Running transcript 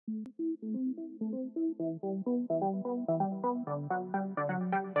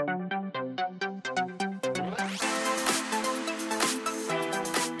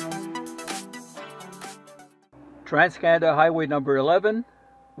Trans-Canada Highway number 11,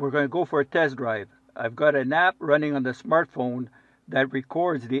 we're going to go for a test drive. I've got an app running on the smartphone that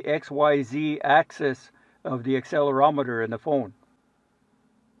records the XYZ axis of the accelerometer in the phone.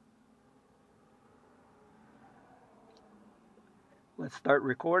 Let's start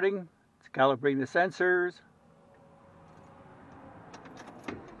recording. Let's calibrate the sensors.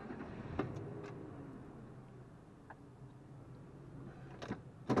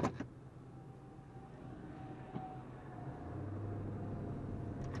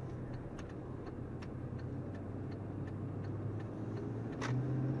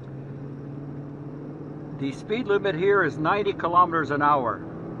 The speed limit here is 90 kilometers an hour.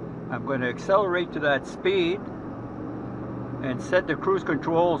 I'm going to accelerate to that speed and set the cruise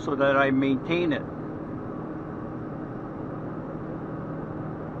control so that I maintain it.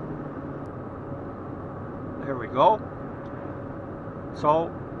 There we go.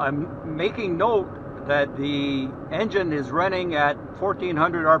 So I'm making note that the engine is running at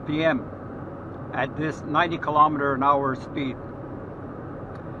 1400 RPM at this 90 kilometer an hour speed.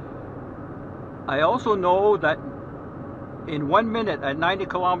 I also know that in 1 minute at 90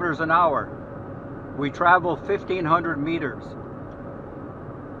 kilometers an hour, we travel 1,500 meters.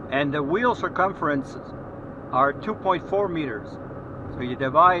 And the wheel circumferences are 2.4 meters. So you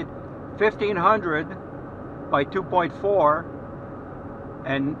divide 1,500 by 2.4,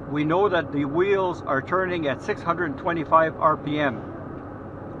 and we know that the wheels are turning at 625 RPM.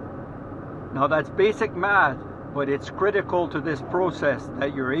 Now that's basic math, but it's critical to this process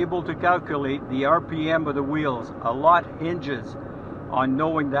that you're able to calculate the RPM of the wheels. A lot hinges on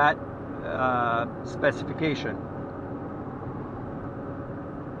knowing that specification.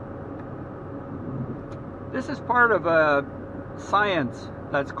 This is part of a science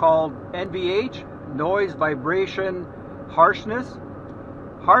that's called NVH, noise, vibration, harshness.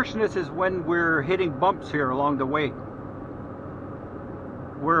 Harshness is when we're hitting bumps here along the way.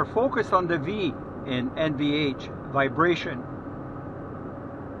 We're focused on the V in NVH, vibration.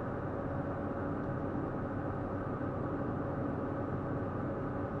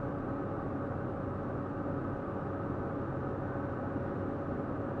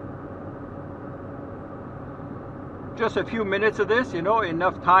 Just a few minutes of this, you know,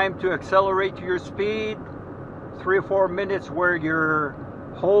 enough time to accelerate to your speed. 3 or 4 minutes where you're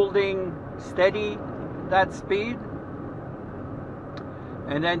holding steady that speed,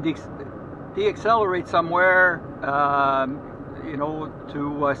 and then deaccelerate somewhere, you know,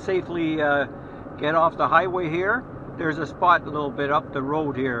 to safely get off the highway here. There's a spot a little bit up the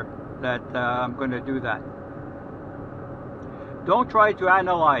road here that I'm going to do that. Don't try to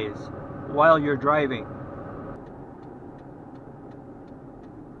analyze while you're driving.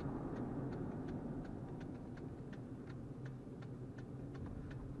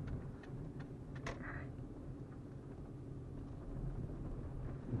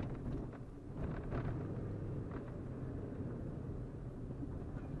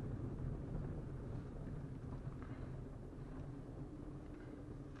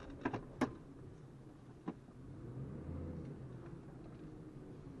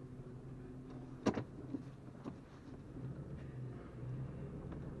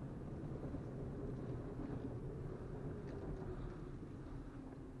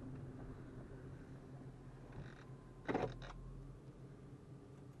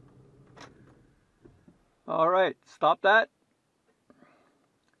 All right, stop that.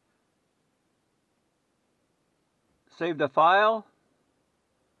 Save the file.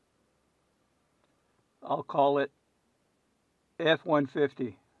 I'll call it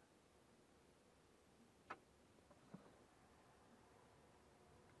F-150.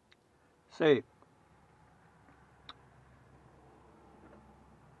 Save.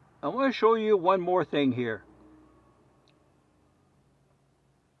 I want to show you one more thing here.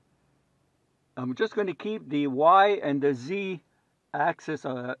 I'm just going to keep the Y and the Z axis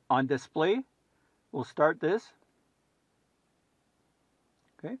on display. We'll start this.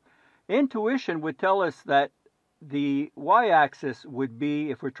 Okay. Intuition would tell us that the Y axis would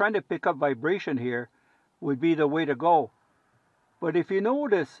be, if we're trying to pick up vibration here, would be the way to go. But if you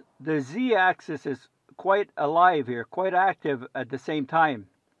notice, the Z axis is quite alive here, quite active at the same time.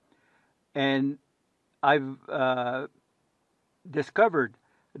 And I've discovered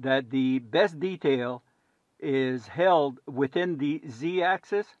that the best detail is held within the Z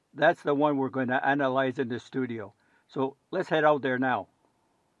axis. That's the one we're going to analyze in the studio. So let's head out there now.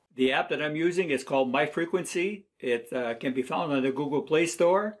 The app that I'm using is called My Frequency. It can be found on the Google Play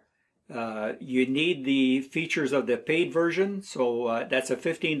Store. You need the features of the paid version, so that's a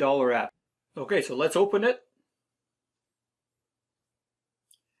 $15 app. Okay, so let's open it.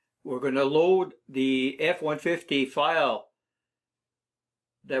 We're going to load the F-150 file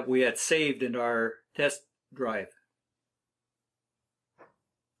that we had saved in our test drive.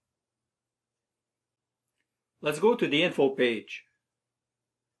 Let's go to the info page.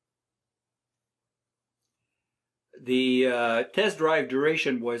 The test drive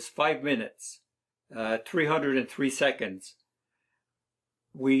duration was 5 minutes, 303 seconds.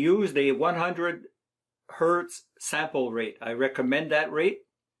 We used a 100 hertz sample rate. I recommend that rate.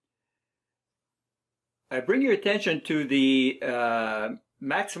 I bring your attention to the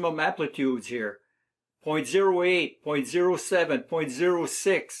maximum amplitudes here, 0.08, 0.07,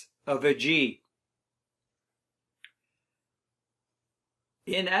 0.06 of a G.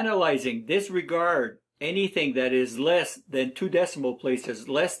 In analyzing, disregard anything that is less than 2 decimal places,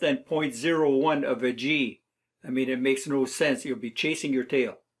 less than 0.01 of a G. I mean, it makes no sense. You'll be chasing your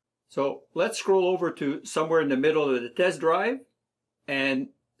tail. So let's scroll over to somewhere in the middle of the test drive and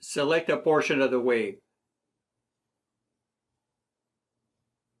select a portion of the wave.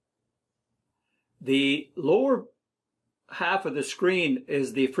 The lower half of the screen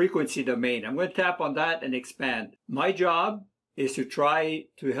is the frequency domain. I'm going to tap on that and expand. My job is to try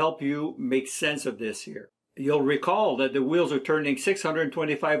to help you make sense of this here. You'll recall that the wheels are turning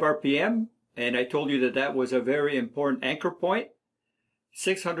 625 RPM, and I told you that that was a very important anchor point.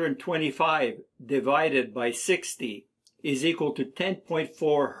 625 divided by 60 is equal to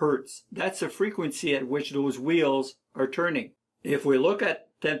 10.4 hertz. That's the frequency at which those wheels are turning. If we look at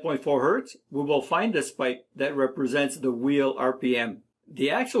 10.4 hertz, we will find the spike that represents the wheel RPM.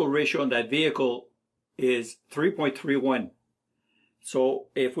 The axle ratio on that vehicle is 3.31. So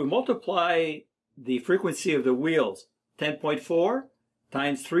if we multiply the frequency of the wheels, 10.4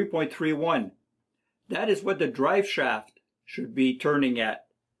 times 3.31, that is what the drive shaft should be turning at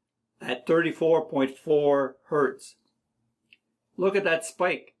 34.4 hertz. Look at that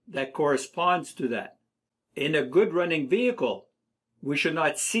spike that corresponds to that. In a good running vehicle, we should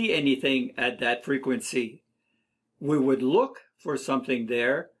not see anything at that frequency. We would look for something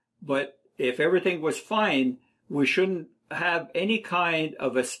there, but if everything was fine, we shouldn't have any kind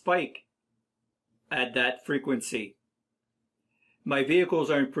of a spike at that frequency. My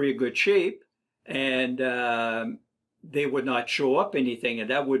vehicles are in pretty good shape, and they would not show up anything, and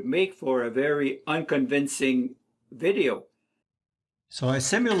that would make for a very unconvincing video. So I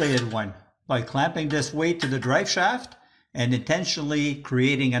simulated one by clamping this weight to the drive shaft and intentionally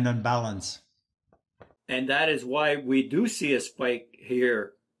creating an unbalance. And that is why we do see a spike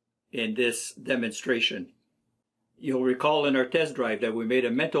here in this demonstration. You'll recall in our test drive that we made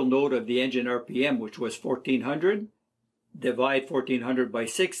a mental note of the engine RPM, which was 1400. Divide 1400 by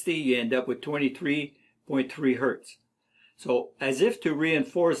 60, you end up with 23.3 hertz. So as if to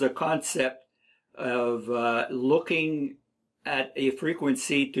reinforce the concept of looking at a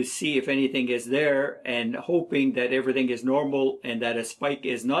frequency to see if anything is there and hoping that everything is normal and that a spike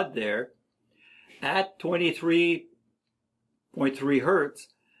is not there, at 23.3 hertz,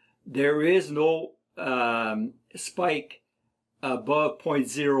 there is no spike above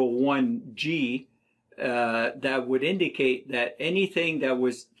 0.01 G that would indicate that anything that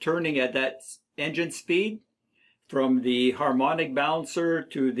was turning at that engine speed, from the harmonic balancer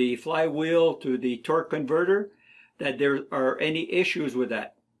to the flywheel to the torque converter, that there are any issues with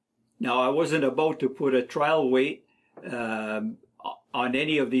that. Now, I wasn't about to put a trial weight on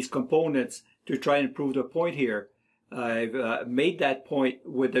any of these components to try and prove the point here. I've made that point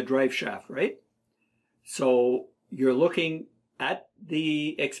with the drive shaft, right? So you're looking at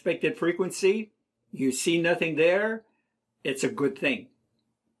the expected frequency, you see nothing there, it's a good thing.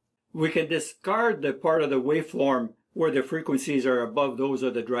 We can discard the part of the waveform where the frequencies are above those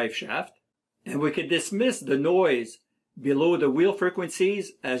of the drive shaft, and we can dismiss the noise below the wheel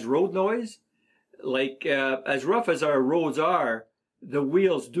frequencies as road noise. Like as rough as our roads are, the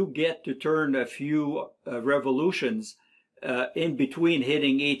wheels do get to turn a few revolutions in between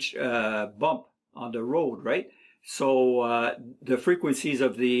hitting each bump on the road, right? So the frequencies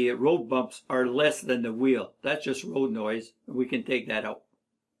of the road bumps are less than the wheel. That's just road noise. We can take that out.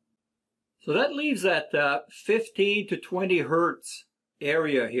 So that leaves that 15 to 20 hertz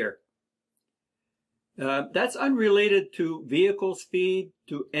area here. That's unrelated to vehicle speed,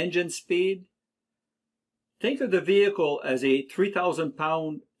 to engine speed. Think of the vehicle as a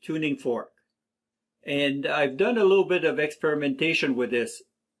 3,000-pound tuning fork. And I've done a little bit of experimentation with this.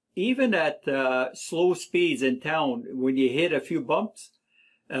 Even at slow speeds in town, when you hit a few bumps,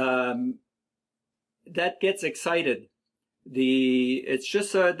 that gets excited. It's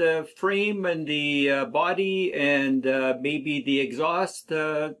just the frame and the body and maybe the exhaust.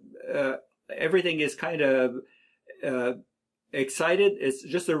 Everything is kind of excited. It's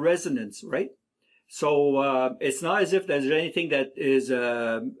just a resonance, right? So it's not as if there's anything that is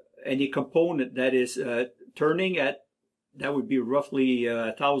any component that is turning at, that would be roughly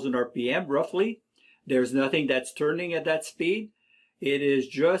 1,000 RPM, roughly. There's nothing that's turning at that speed. It is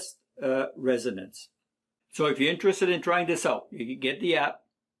just resonance. So if you're interested in trying this out, you can get the app.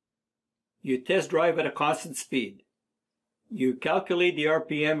 You test drive at a constant speed. You calculate the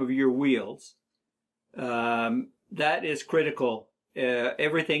RPM of your wheels. That is critical.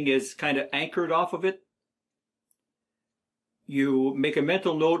 Everything is kind of anchored off of it. You make a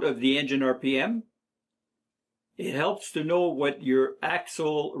mental note of the engine RPM. It helps to know what your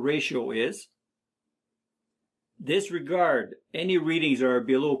axle ratio is. Disregard any readings that are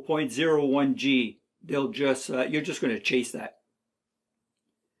below 0.01 G. They'll just, you're just going to chase that.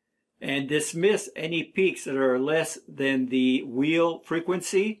 And dismiss any peaks that are less than the wheel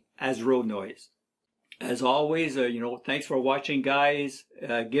frequency as road noise. As always, thanks for watching, guys.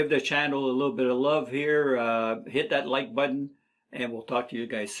 Give the channel a little bit of love here. Hit that like button, and we'll talk to you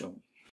guys soon.